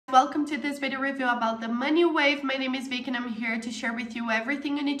welcome to this video review about the money wave. My name is Vicky and I'm here to share with you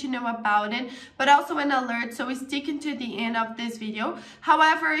everything you need to know about it, but also an alert, so stick to the end of this video.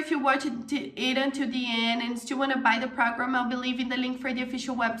 However, if you watch it until the end and still want to buy the program, I'll be leaving the link for the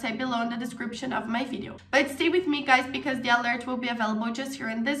official website below in the description of my video. But stay with me, guys, because the alert will be available just here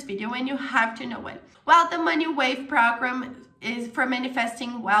in this video and you have to know it. Well, the money wave program is for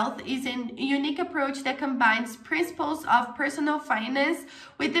manifesting wealth is a unique approach that combines principles of personal finance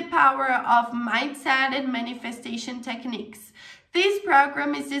with the power of mindset and manifestation techniques. This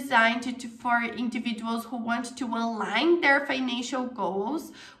program is designed for individuals who want to align their financial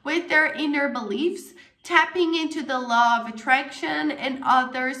goals with their inner beliefs, tapping into the law of attraction and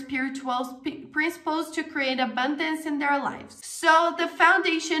other spiritual principles to create abundance in their lives. So the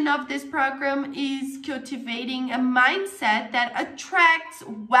foundation of this program is cultivating a mindset that attracts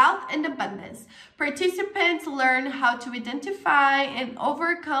wealth and abundance. Participants learn how to identify and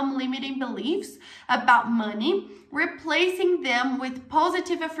overcome limiting beliefs about money, replacing them with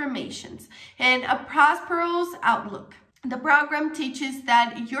positive affirmations and a prosperous outlook. The program teaches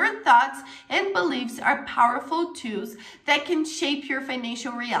that your thoughts and beliefs are powerful tools that can shape your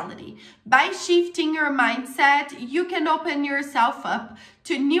financial reality. By shifting your mindset, you can open yourself up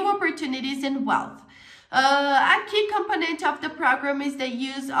to new opportunities and wealth. A key component of the program is the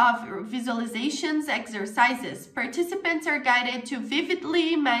use of visualizations exercises. Participants are guided to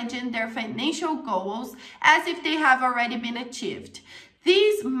vividly imagine their financial goals as if they have already been achieved.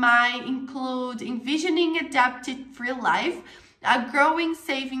 These might include envisioning a debt-free life, a growing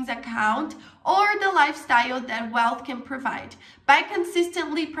savings account, or the lifestyle that wealth can provide. By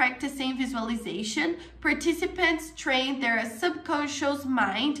consistently practicing visualization, participants train their subconscious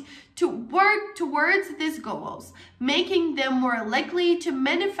mind to work towards these goals, making them more likely to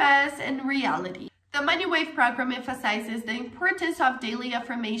manifest in reality. The Money Wave program emphasizes the importance of daily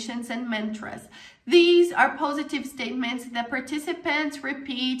affirmations and mantras. These are positive statements that participants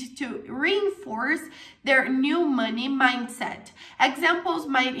repeat to reinforce their new money mindset. Examples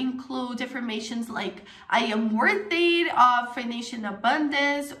might include affirmations like, I am worthy of financial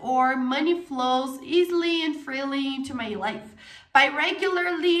abundance, or money flows easily and freely into my life. By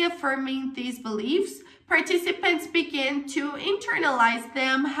regularly affirming these beliefs, participants begin to internalize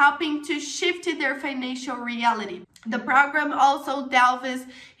them, helping to shift their financial reality. The program also delves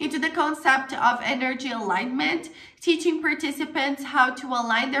into the concept of energy alignment, teaching participants how to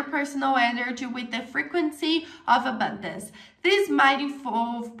align their personal energy with the frequency of abundance. This might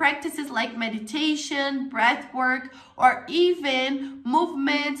involve practices like meditation, breath work, or even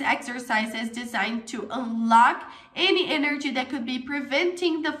movement exercises designed to unlock any energy that could be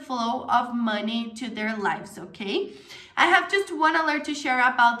preventing the flow of money to their lives, okay? I have just one alert to share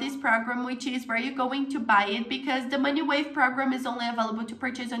about this program, which is where you're going to buy it, because the Money Wave program is only available to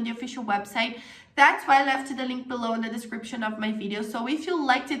purchase on the official website. That's why I left the link below in the description of my video. So if you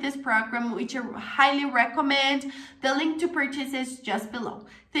liked this program, which I highly recommend, the link to purchase is just below.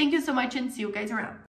 Thank you so much and see you guys around.